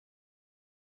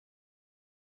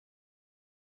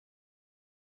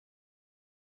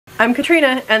I'm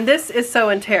Katrina, and this is Sew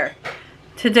and Tare.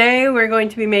 Today we're going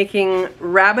to be making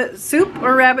rabbit soup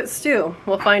or rabbit stew.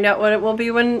 We'll find out what it will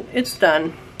be when it's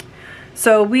done.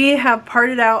 So we have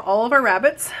parted out all of our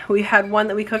rabbits. We had one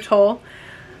that we cooked whole,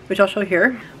 which I'll show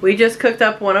here. We just cooked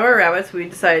up one of our rabbits. We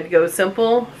decided to go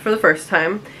simple for the first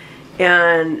time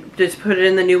and just put it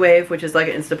in the NuWave, which is like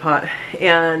an Instant Pot,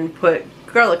 and put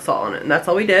garlic salt on it, and that's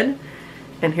all we did.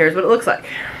 And here's what it looks like.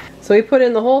 So we put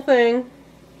in the whole thing.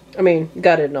 I mean,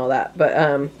 gutted and all that,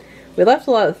 but we left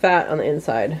a lot of fat on the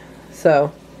inside.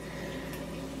 So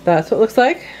that's what it looks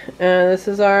like. And this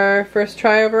is our first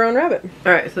try of our own rabbit.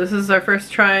 Alright, so this is our first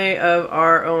try of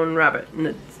our own rabbit, and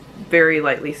it's very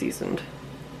lightly seasoned.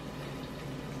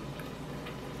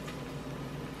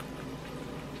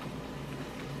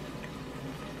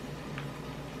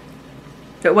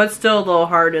 It was still a little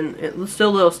hard and it was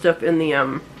still a little stiff in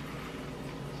the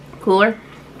cooler,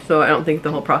 so I don't think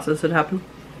the whole process would happen.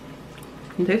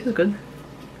 It tastes good.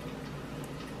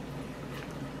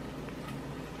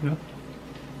 Yeah. What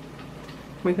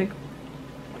do you think?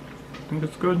 I think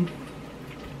it's good.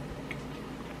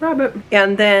 Rabbit.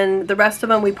 And then the rest of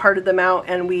them, we parted them out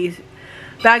and we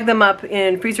bagged them up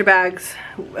in freezer bags.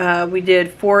 We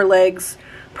did 4 legs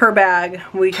per bag.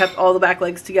 We kept all the back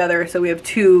legs together, so we have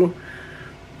two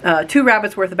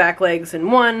rabbits worth of back legs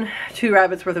in one, 2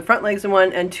 rabbits worth of front legs in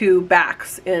one, and 2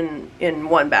 backs in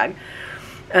one bag.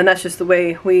 And that's just the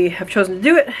way we have chosen to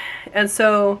do it. And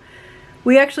so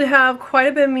we actually have quite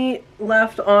a bit of meat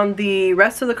left on the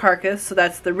rest of the carcass. So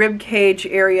that's the rib cage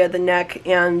area, the neck,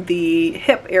 and the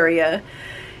hip area.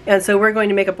 And so we're going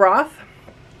to make a broth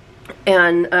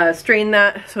and strain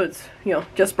that so it's, you know,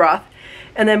 just broth.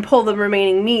 And then pull the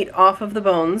remaining meat off of the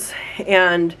bones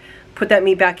and put that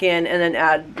meat back in, and then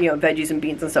add, you know, veggies and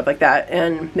beans and stuff like that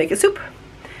and make a soup.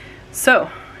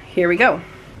 So here we go.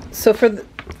 So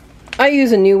I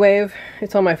use a NuWave.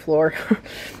 It's on my floor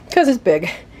because it's big.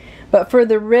 But for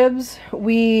the ribs,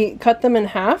 we cut them in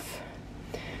half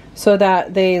so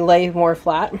that they lay more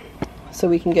flat, so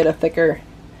we can get a thicker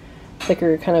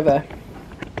kind of a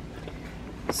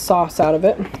sauce out of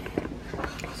it.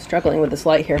 Struggling with this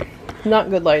light here.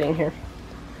 Not good lighting here.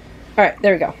 All right,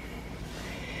 there we go.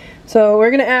 So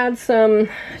we're gonna add some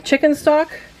chicken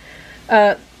stock.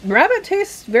 Rabbit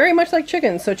tastes very much like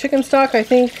chicken, so chicken stock I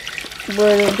think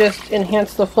would just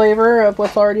enhance the flavor of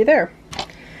what's already there.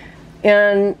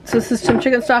 And so this is some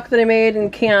chicken stock that I made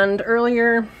and canned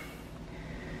earlier.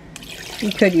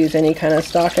 You could use any kind of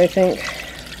stock, I think.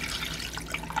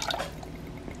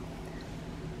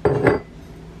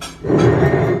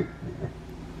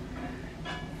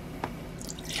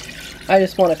 I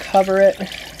just want to cover it.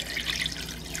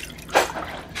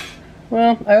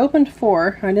 Well, I opened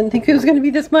 4. I didn't think it was going to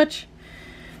be this much.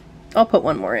 I'll put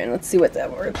one more in. Let's see what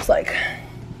that looks like.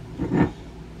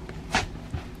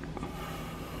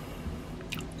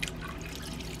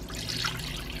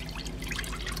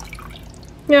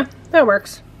 Yeah, that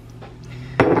works.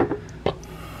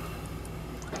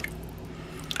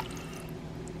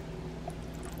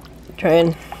 Try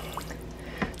and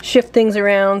shift things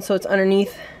around so it's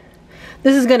underneath.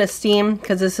 This is going to steam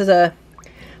because this is a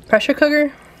pressure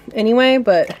cooker anyway,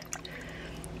 but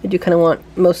I do kind of want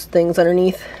most things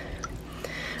underneath.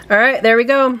 Alright, there we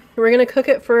go. We're going to cook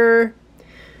it for,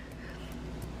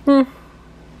 we'll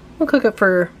cook it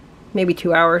for maybe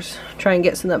 2 hours. Try and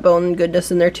get some of that bone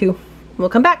goodness in there too. We'll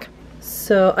come back.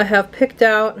 So I have picked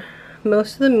out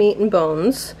most of the meat and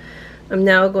bones. I'm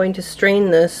now going to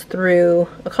strain this through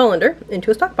a colander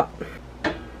into a stock pot.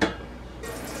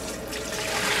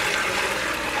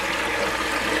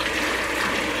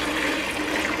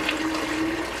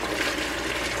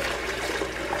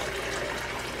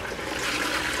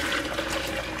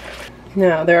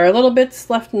 Now there are little bits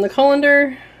left in the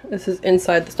colander. This is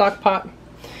inside the stock pot.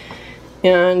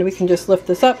 And we can just lift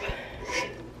this up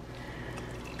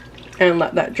and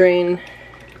let that drain.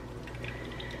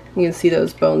 You can see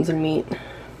those bones and meat.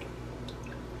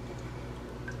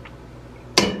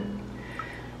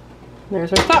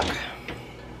 There's our stock.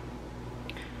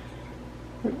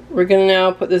 We're gonna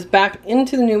now put this back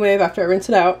into the NuWave after I rinse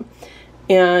it out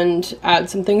and add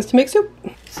some things to make soup.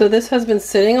 So this has been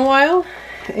sitting a while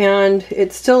and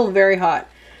it's still very hot,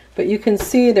 but you can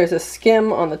see there's a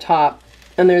skim on the top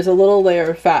and there's a little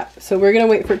layer of fat. So we're gonna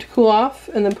wait for it to cool off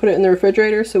and then put it in the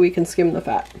refrigerator so we can skim the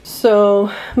fat.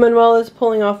 So Manuel is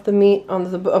pulling off the meat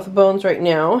on the bones right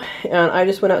now, and I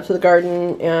just went out to the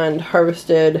garden and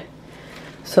harvested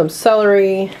some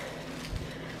celery,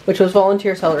 which was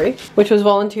volunteer celery, some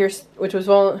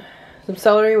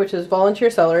celery, which is volunteer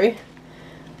celery,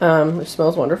 which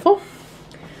smells wonderful.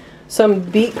 Some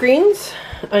beet greens,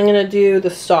 I'm going to do the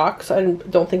stalks. I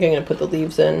don't think I'm going to put the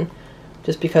leaves in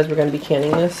just because we're going to be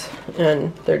canning this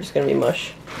and they're just going to be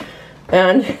mush.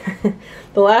 And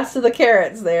the last of the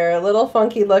carrots, they're a little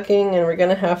funky looking and we're going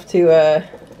to have to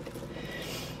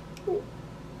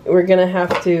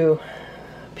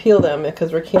peel them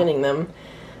because we're canning them.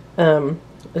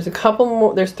 There's a couple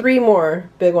more, there's 3 more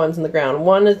big ones in the ground.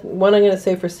 One I'm going to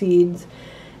save for seeds,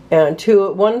 and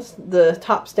one's the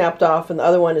top snapped off and the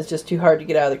other one is just too hard to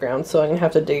get out of the ground, so I'm going to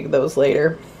have to dig those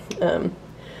later.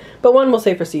 But one we'll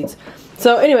save for seeds.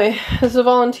 So anyway, this is a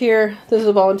volunteer,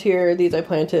 these I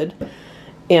planted,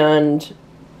 and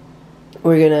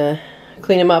we're going to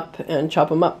clean them up and chop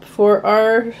them up for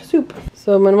our soup.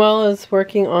 So Manuel is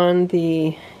working on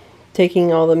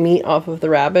taking all the meat off of the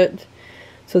rabbit.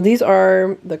 So these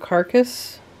are the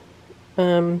carcass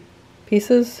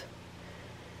pieces,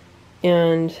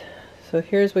 and so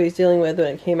here's what he's dealing with when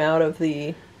it came out of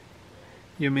the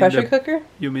pressure cooker.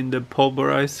 You mean the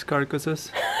pulverized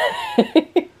carcasses?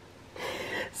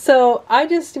 So I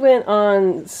just went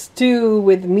on stew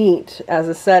with meat as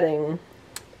a setting,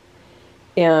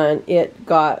 and it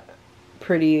got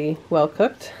pretty well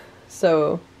cooked.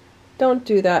 So don't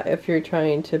do that if you're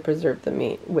trying to preserve the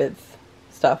meat with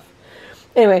stuff.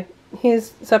 Anyway,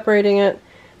 he's separating it,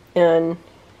 and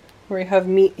we have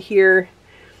meat here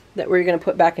that we're going to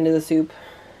put back into the soup,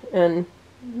 and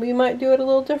we might do it a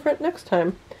little different next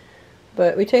time.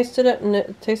 But we tasted it and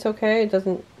it tastes okay.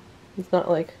 It's not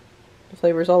like the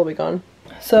flavor's all the way gone.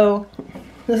 So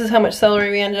this is how much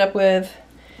celery we ended up with,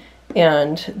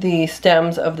 and the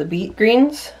stems of the beet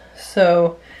greens.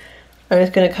 So I'm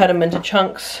just going to cut them into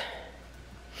chunks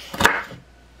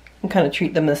and kind of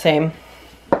treat them the same,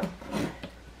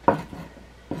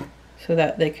 so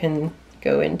that they can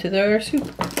go into their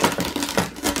soup.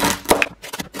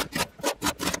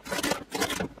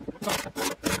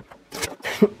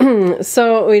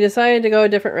 So we decided to go a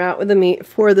different route with the meat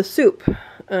for the soup.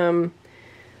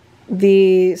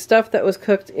 The stuff that was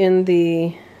cooked in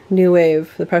the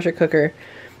NuWave, the pressure cooker,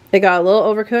 it got a little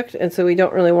overcooked, and so we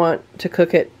don't really want to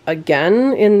cook it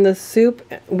again in the soup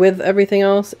with everything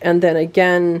else, and then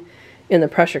again in the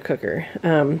pressure cooker,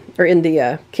 or in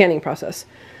the canning process.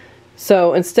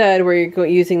 So instead, we're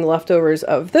using the leftovers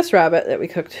of this rabbit that we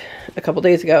cooked a couple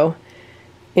days ago,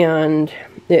 and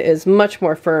it is much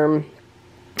more firm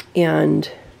and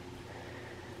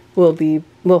will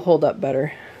hold up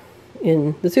better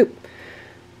in the soup.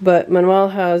 But Manuel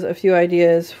has a few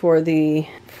ideas for the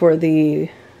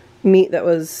meat that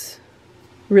was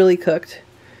really cooked,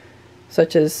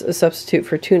 such as a substitute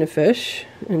for tuna fish,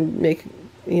 and mix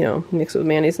it with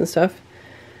mayonnaise and stuff,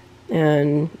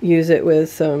 and use it with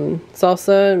some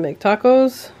salsa and make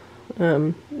tacos.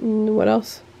 What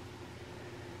else?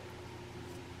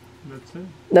 That's it.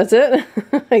 That's it?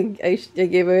 I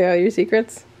gave away all your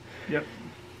secrets? Yep.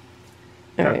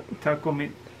 All right. Taco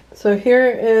meat. So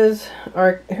here's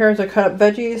our cut up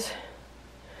veggies.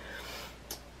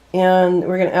 And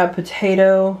we're going to add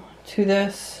potato to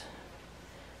this,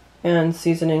 and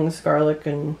seasonings, garlic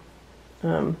and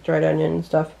dried onion and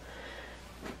stuff.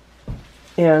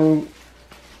 And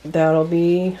that'll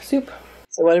be soup.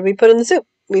 So what did we put in the soup?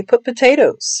 We put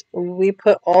potatoes. We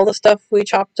put all the stuff we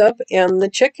chopped up and the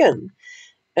chicken.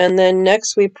 And then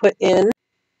next we put in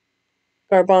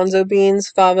garbanzo beans,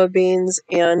 fava beans,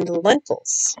 and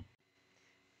lentils.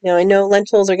 Now I know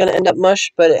lentils are going to end up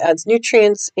mush, but it adds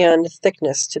nutrients and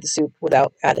thickness to the soup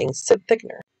without adding soup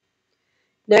thickener.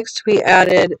 Next we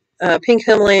added pink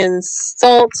Himalayan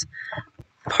salt,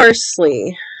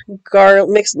 parsley,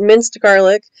 minced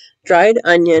garlic, dried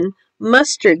onion,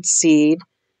 mustard seed,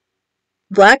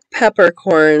 black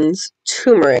peppercorns,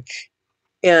 turmeric,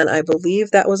 and I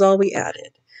believe that was all we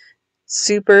added.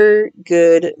 Super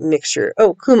good mixture.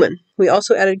 Oh, cumin. We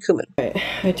also added cumin. Right.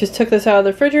 I just took this out of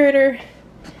the refrigerator.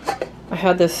 I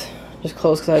had this just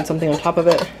closed because I had something on top of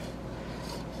it.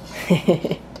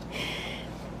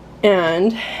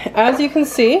 And as you can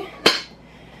see,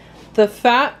 the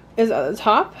fat is at the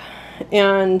top,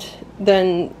 and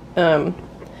then the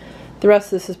rest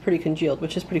of this is pretty congealed,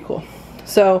 which is pretty cool.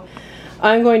 So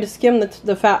I'm going to skim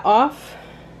the fat off,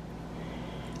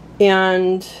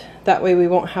 and that way we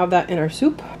won't have that in our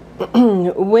soup.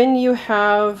 When you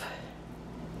have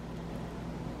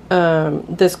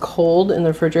this cold in the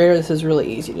refrigerator, this is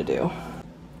really easy to do.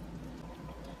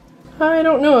 I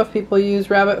don't know if people use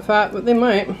rabbit fat, but they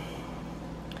might.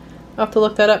 I'll have to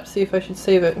look that up to see if I should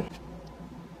save it.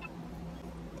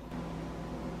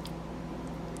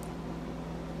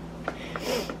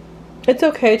 It's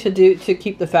okay to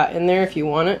keep the fat in there if you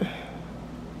want it.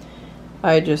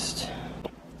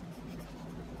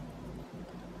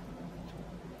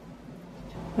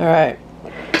 Alright.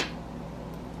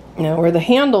 Now where the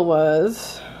handle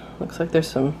was, looks like there's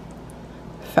some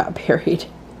fat buried.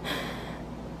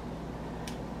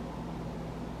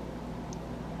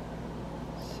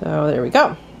 So there we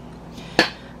go.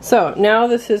 So now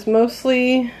this is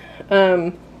mostly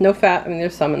no fat. I mean,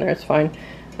 there's some in there, it's fine.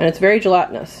 And it's very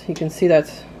gelatinous. You can see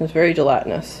it's very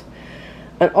gelatinous.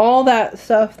 And all that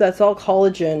stuff, that's all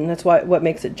collagen. That's what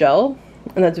makes it gel.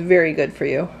 And that's very good for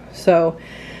you. So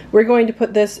we're going to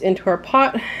put this into our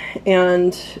pot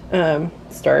and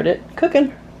start it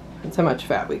cooking. That's how much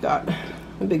fat we got.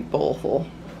 A big bowl full.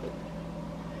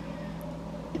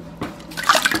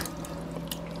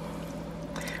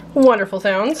 Wonderful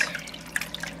sounds.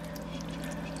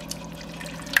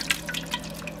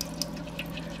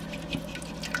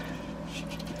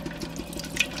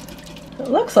 It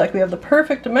looks like we have the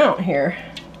perfect amount here.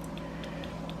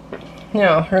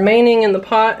 Now, remaining in the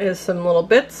pot is some little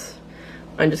bits.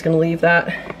 I'm just going to leave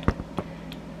that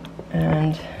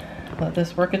and let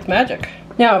this work its magic.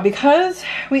 Now, because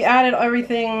we added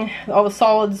everything, all the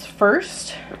solids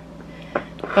first,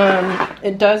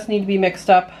 it does need to be mixed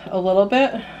up a little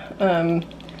bit,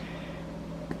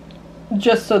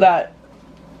 just so that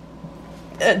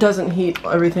it doesn't heat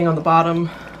everything on the bottom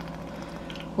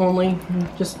only.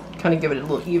 Just kind of give it a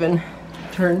little even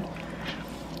turn.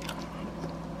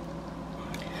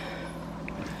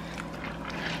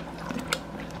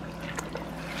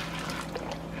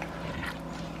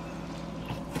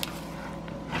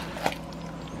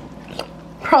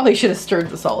 Probably should have stirred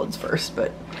the solids first,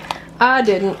 but I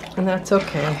didn't, and that's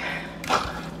okay.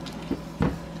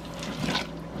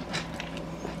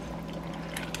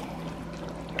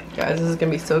 Guys, this is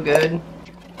gonna be so good.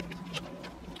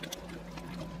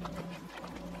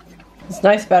 What's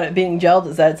nice about it being gelled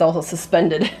is that it's also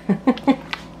suspended.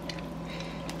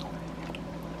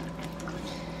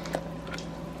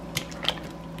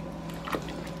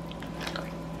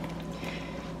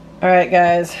 Alright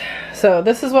guys, so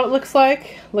this is what it looks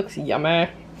like. Looks yummy.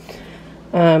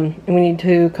 And we need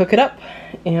to cook it up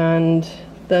and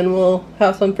then we'll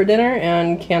have some for dinner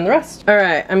and can the rest.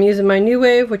 Alright, I'm using my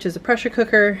NuWave, which is a pressure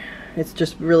cooker. It's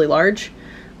just really large,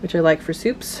 which I like for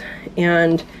soups.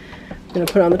 And I'm gonna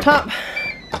put it on the top,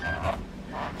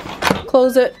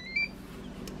 close it,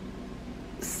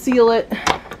 seal it,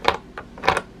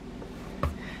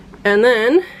 and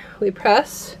then we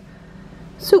press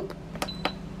soup.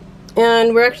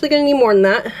 And we're actually gonna need more than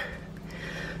that.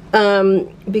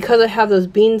 Because I have those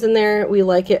beans in there, we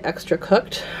like it extra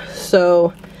cooked.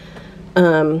 So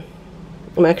I'm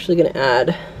actually gonna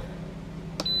add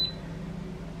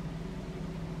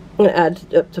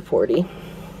up to 40.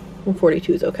 And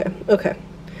 42 is okay. Okay.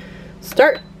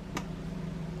 Start.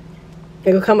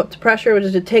 It'll come up to pressure, which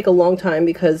is to take a long time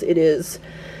because it is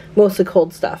mostly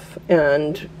cold stuff.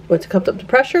 And once it comes up to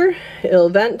pressure, it'll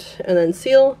vent and then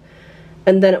seal,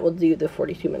 and then it will do the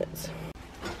 42 minutes.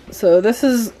 So this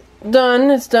is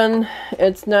done. It's done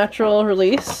its natural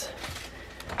release.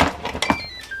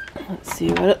 Let's see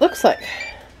what it looks like.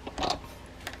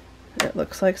 It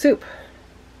looks like soup.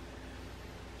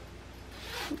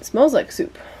 It smells like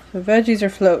soup. The veggies are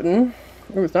floating.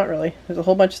 Ooh, it's not really. There's a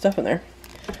whole bunch of stuff in there.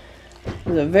 It's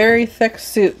a very thick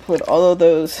soup with all of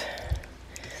those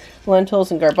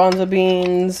lentils and garbanzo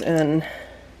beans and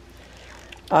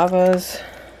habas.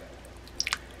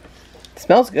 It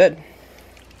smells good.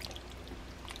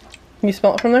 Can you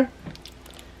smell it from there?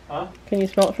 Huh? Can you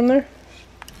smell it from there?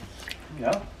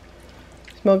 Yeah.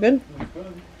 Smell good?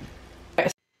 Good.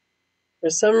 For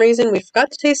some reason, we forgot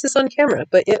to taste this on camera,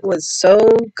 but it was so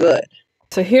good.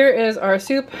 So here is our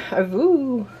soup.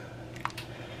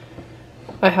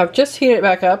 I have just heated it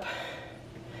back up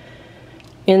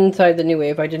inside the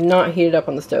NuWave. I did not heat it up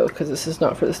on the stove because this is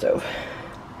not for the stove.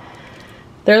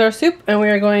 There's our soup, and we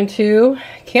are going to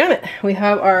can it. We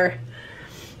have our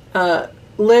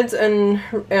lids and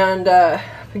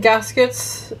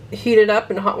gaskets heated up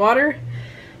in hot water,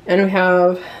 and we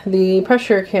have the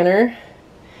pressure canner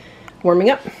warming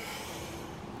up.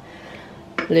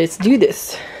 Let's do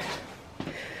this.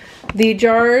 The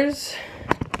jars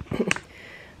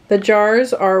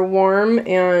are warm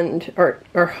and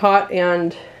are hot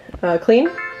and clean.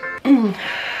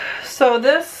 So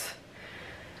this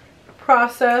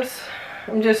process,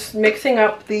 I'm just mixing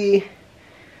up the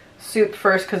soup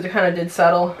first because it kind of did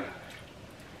settle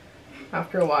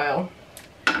after a while.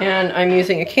 And I'm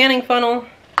using a canning funnel.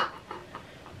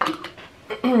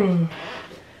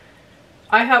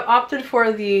 I have opted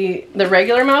for the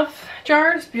regular mouth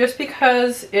jars just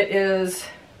because it is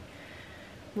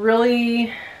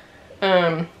really,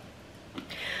 I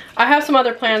have some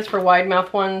other plans for wide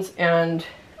mouth ones, and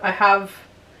I have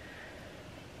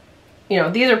you know,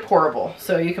 these are pourable,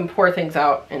 so you can pour things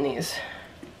out in these.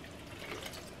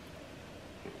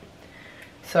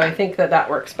 So I think that that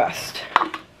works best.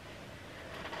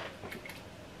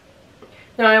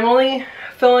 Now I'm only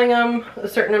filling them a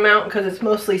certain amount because it's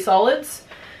mostly solids.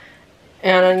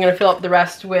 And I'm going to fill up the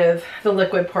rest with the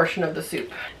liquid portion of the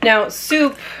soup. Now,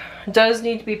 soup does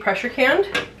need to be pressure canned.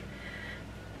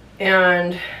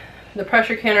 And the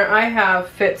pressure canner I have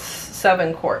fits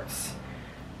 7 quarts.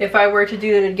 If I were to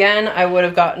do it again, I would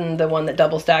have gotten the one that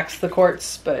double stacks the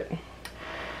quarts, but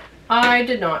I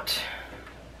did not.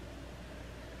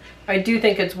 I do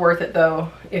think it's worth it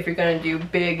though, if you're going to do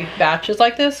big batches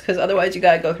like this, because otherwise you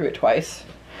got to go through it twice.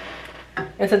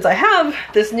 And since I have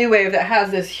this NuWave that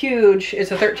has this huge, it's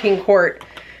a 13 quart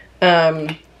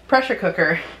pressure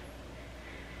cooker,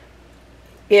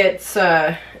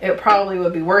 it probably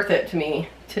would be worth it to me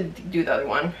to do the other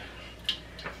one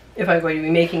if I'm going to be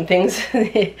making things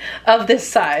of this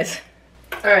size.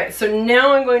 Alright, so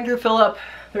now I'm going to fill up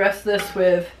the rest of this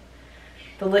with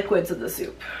the liquids of the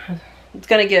soup. It's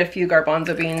going to get a few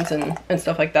garbanzo beans and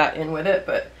stuff like that in with it,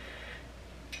 but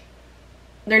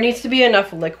there needs to be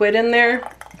enough liquid in there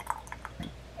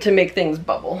to make things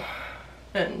bubble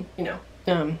and, you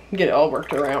know, get it all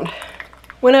worked around.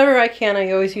 Whenever I can,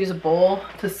 I always use a bowl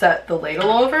to set the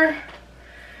ladle over.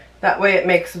 That way it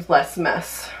makes less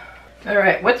mess. All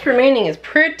right, what's remaining is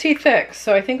pretty thick,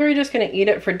 so I think we're just gonna eat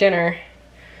it for dinner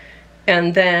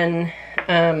and then,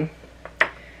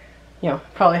 you know,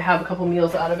 probably have a couple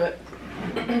meals out of it.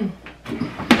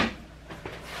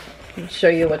 I'll show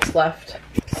you what's left.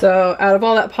 So out of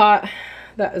all that pot,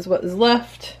 that is what is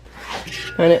left.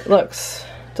 And it looks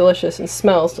delicious and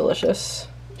smells delicious.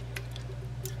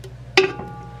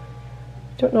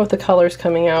 Don't know if the color's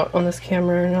coming out on this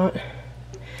camera or not.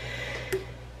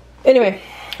 Anyway,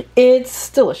 it's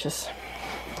delicious.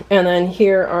 And then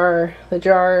here are the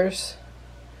jars.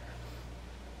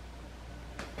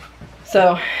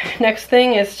 So next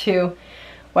thing is to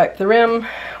wipe the rim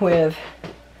with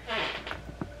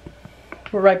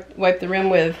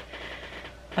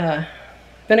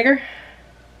vinegar.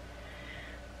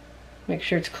 Make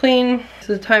sure it's clean. This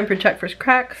is the time to check for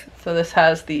cracks. So this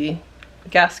has the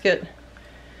gasket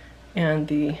and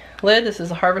the lid. This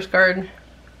is a Harvest Guard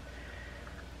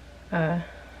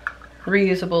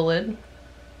reusable lid.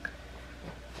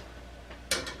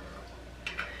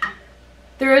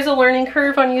 There is a learning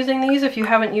curve on using these if you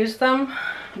haven't used them,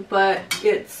 but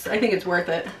I think it's worth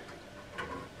it.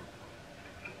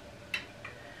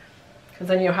 Because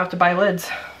then you don't have to buy lids.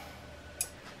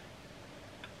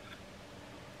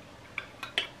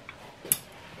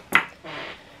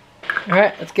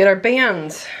 Alright, let's get our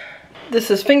bands. This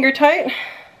is finger tight.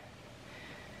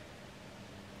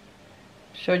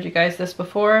 Showed you guys this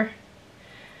before.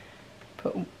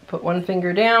 Put one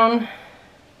finger down.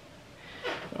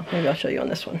 Oh, maybe I'll show you on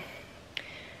this one.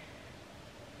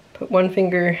 Put one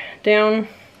finger down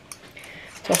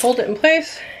to hold it in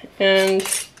place and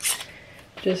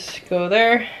just go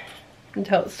there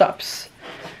until it stops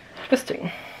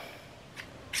twisting.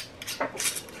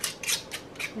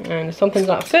 And if something's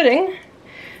not fitting,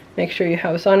 make sure you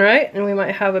have this on right, and we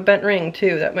might have a bent ring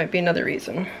too. That might be another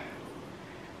reason.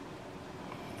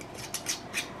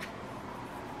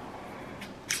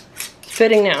 It's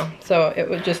fitting now, so it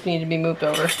would just need to be moved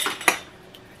over.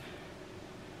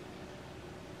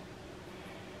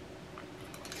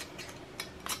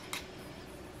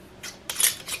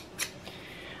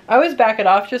 I always back it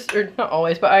off, or not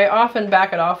always, but I often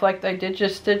back it off like I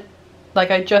just did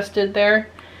there.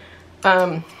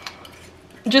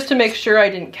 Just to make sure I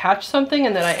didn't catch something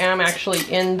and that I am actually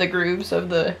in the grooves of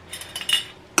the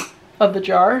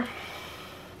jar.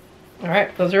 All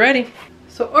right, those are ready.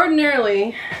 So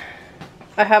ordinarily,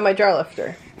 I have my jar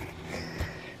lifter.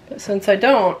 But since I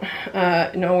don't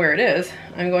know where it is,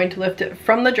 I'm going to lift it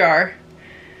from the jar,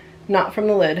 not from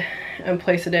the lid, and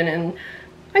place it in, and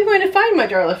I'm going to find my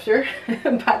jar lifter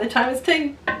by the time it's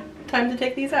time to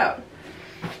take these out.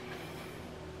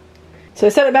 So I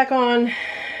set it back on.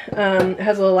 It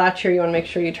has a little latch here. You want to make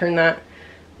sure you turn that.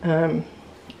 And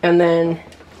then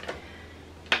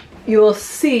you will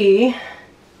see,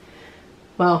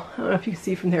 well, I don't know if you can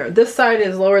see from there. This side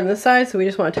is lower than this side, so we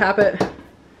just want to tap it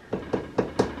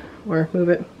or move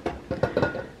it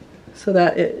so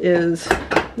that it is,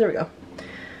 there we go,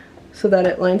 so that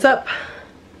it lines up.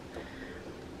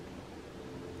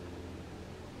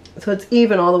 So it's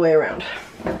even all the way around.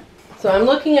 So I'm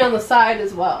looking on the side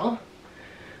as well.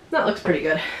 That looks pretty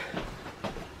good.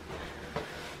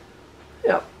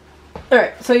 Yep.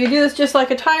 Alright, so you do this just like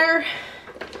a tire.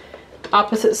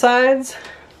 Opposite sides.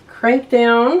 Crank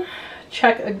down.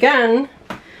 Check again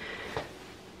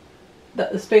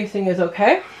that the spacing is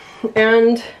okay.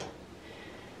 And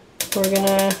we're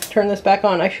gonna turn this back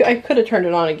on. I could have turned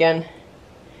it on again.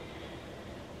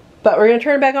 But we're gonna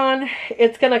turn it back on.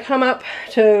 It's gonna come up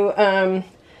to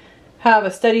have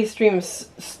a steady stream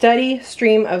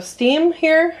of steam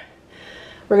here.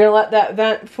 We're gonna let that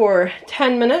vent for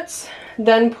 10 minutes,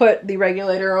 then put the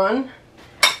regulator on.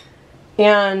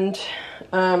 And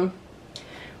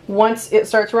once it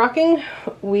starts rocking,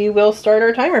 we will start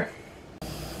our timer.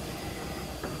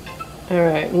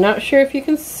 Alright, not sure if you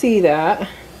can see that,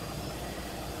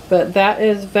 but that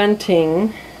is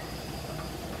venting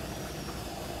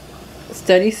a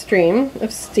steady stream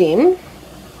of steam.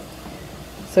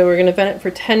 So we're going to vent it for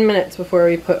 10 minutes before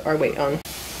we put our weight on.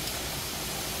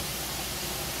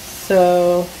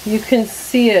 So you can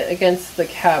see it against the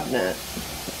cabinet.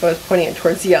 I was pointing it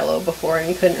towards yellow before and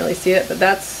you couldn't really see it, but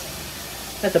that's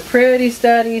a pretty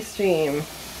steady stream.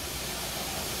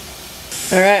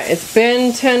 Alright, it's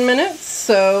been 10 minutes,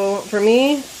 so for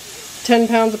me, 10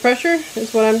 pounds of pressure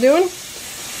is what I'm doing.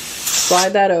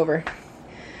 Slide that over.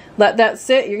 Let that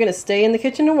sit. You're going to stay in the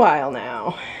kitchen a while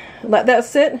now. Let that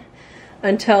sit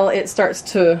until it starts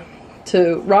to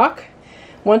rock.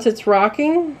 Once it's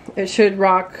rocking, it should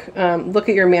rock. Look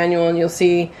at your manual and you'll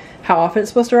see how often it's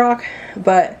supposed to rock,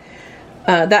 but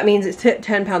that means it's hit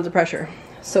 10 pounds of pressure.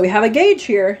 So we have a gauge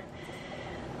here,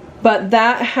 but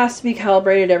that has to be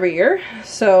calibrated every year.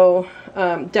 So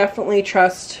definitely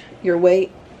trust your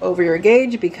weight over your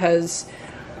gauge, because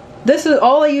this is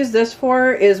all I use this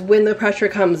for is when the pressure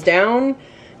comes down,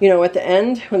 you know, at the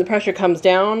end, when the pressure comes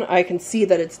down, I can see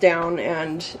that it's down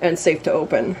and safe to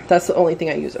open. That's the only thing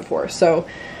I use it for. So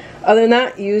other than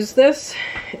that, use this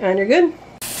and you're good.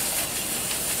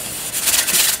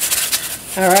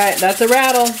 All right, that's a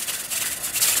rattle.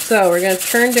 So we're going to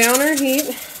turn down our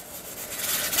heat.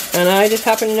 And I just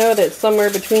happen to know that somewhere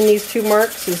between these two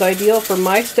marks is ideal for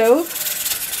my stove.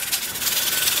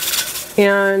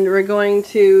 And we're going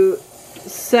to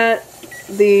set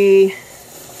the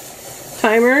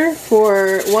timer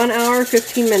for 1 hour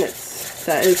 15 minutes.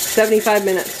 That is 75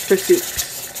 minutes for soup.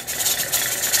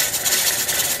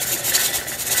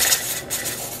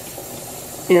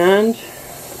 And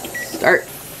start.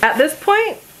 At this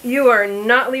point, you are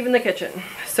not leaving the kitchen.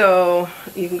 So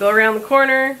you can go around the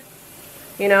corner,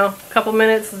 you know, a couple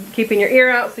minutes, keeping your ear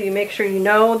out so you make sure you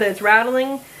know that it's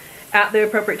rattling at the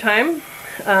appropriate time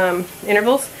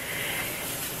intervals.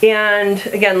 And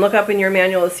again, look up in your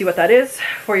manual to see what that is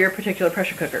for your particular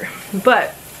pressure cooker.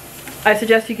 But I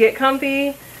suggest you get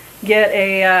comfy,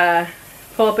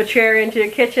 pull up a chair into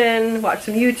your kitchen, watch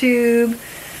some YouTube,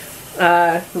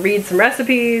 read some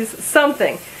recipes,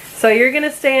 something. So you're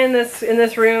gonna stay in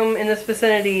this room, in this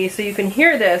vicinity, so you can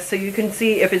hear this, so you can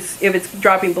see if it's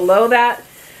dropping below that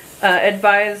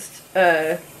advised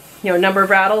number of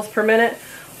rattles per minute,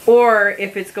 or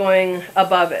if it's going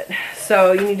above it.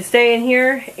 So you need to stay in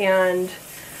here and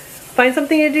find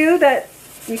something to do that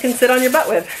you can sit on your butt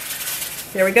with.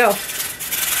 There we go.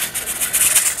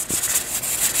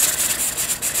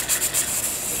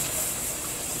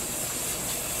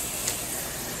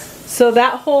 So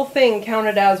that whole thing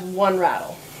counted as one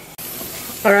rattle.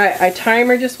 All right, our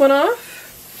timer just went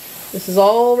off. This is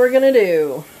all we're gonna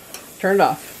do. Turn it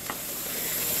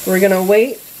off. We're gonna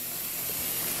wait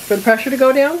for the pressure to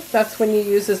go down. That's when you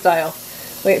use this dial.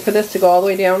 Wait for this to go all the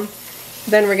way down.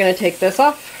 Then we're gonna take this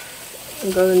off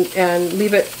and go and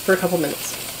leave it for a couple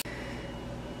minutes.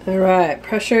 All right,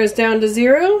 pressure is down to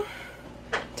 0.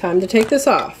 Time to take this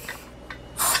off.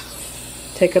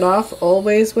 Take it off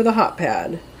always with a hot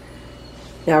pad.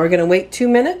 Now we're gonna wait 2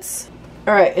 minutes.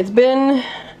 All right, it's been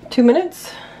 2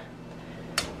 minutes.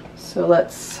 So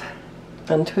let's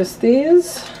untwist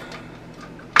these.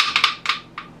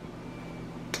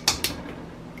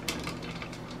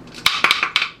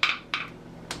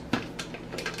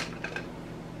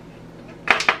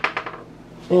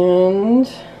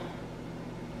 And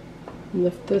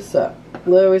lift this up.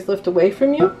 Always lift away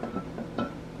from you.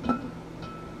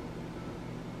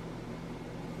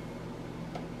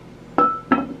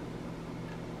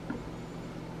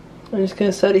 I'm just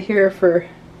going to set it here for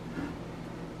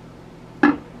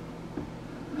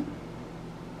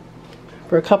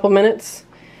a couple minutes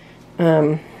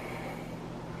to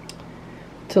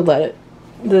let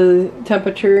the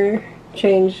temperature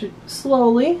change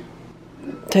slowly.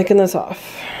 Taking this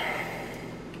off.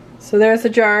 So there's the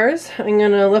jars. I'm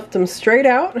going to lift them straight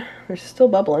out. They're still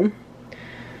bubbling.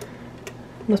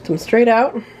 Lift them straight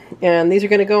out. And these are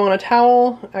going to go on a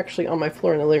towel, actually on my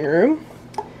floor in the living room.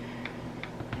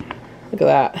 Look at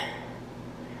that.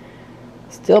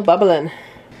 Still bubbling.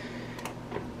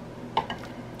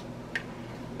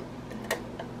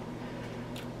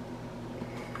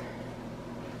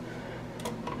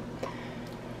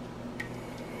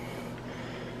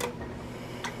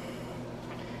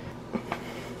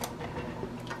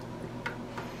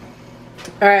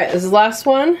 Alright, this is the last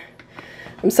one.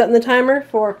 I'm setting the timer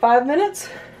for 5 minutes.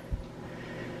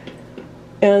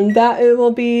 And that it will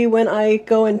be when I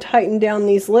go and tighten down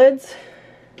these lids.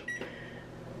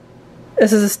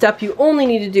 This is a step you only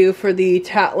need to do for the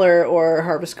Tare or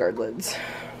Harvest Guard lids.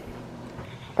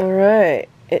 Alright,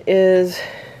 it is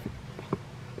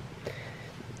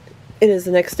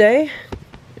the next day.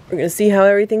 We're going to see how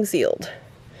everything's sealed.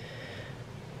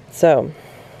 So,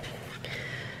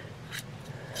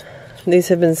 these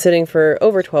have been sitting for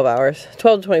over 12 hours.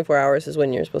 12 to 24 hours is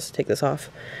when you're supposed to take this off.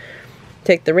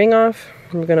 Take the ring off.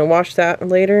 We're going to wash that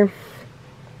later.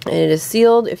 And it is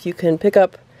sealed if you can pick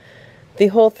up the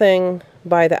whole thing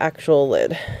by the actual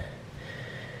lid.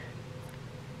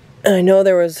 And I know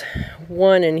there was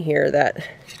one in here that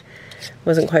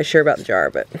wasn't quite sure about the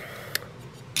jar, but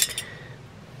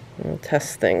we'll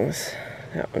test things.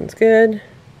 That one's good.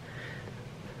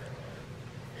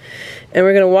 And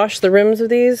we're going to wash the rims of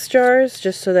these jars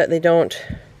just so that they don't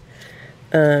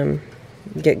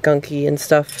get gunky and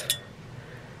stuff.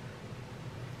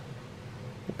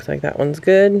 Looks like that one's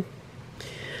good.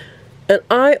 And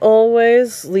I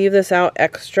always leave this out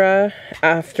extra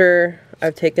after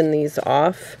I've taken these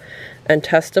off and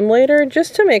test them later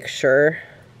just to make sure.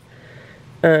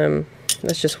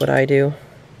 That's just what I do.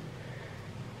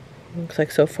 Looks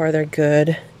like so far they're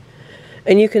good.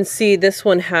 And you can see this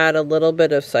one had a little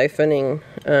bit of siphoning,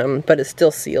 but it's still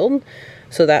sealed,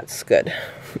 so that's good.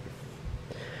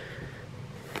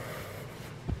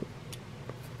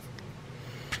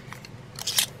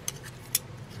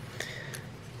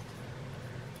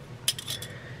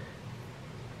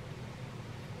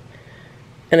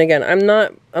 And again, I'm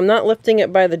not lifting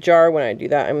it by the jar when I do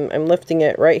that. I'm lifting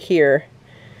it right here,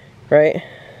 right?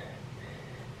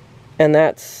 And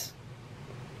that's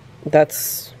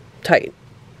tight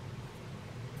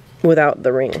without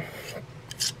the ring.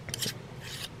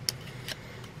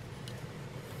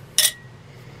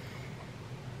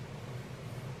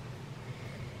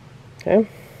 Okay.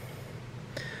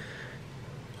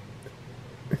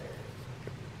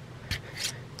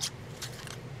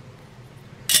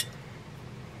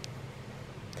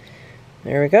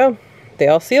 There we go. They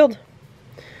all sealed.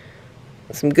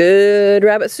 Some good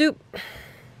rabbit soup.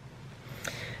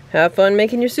 Have fun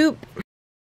making your soup.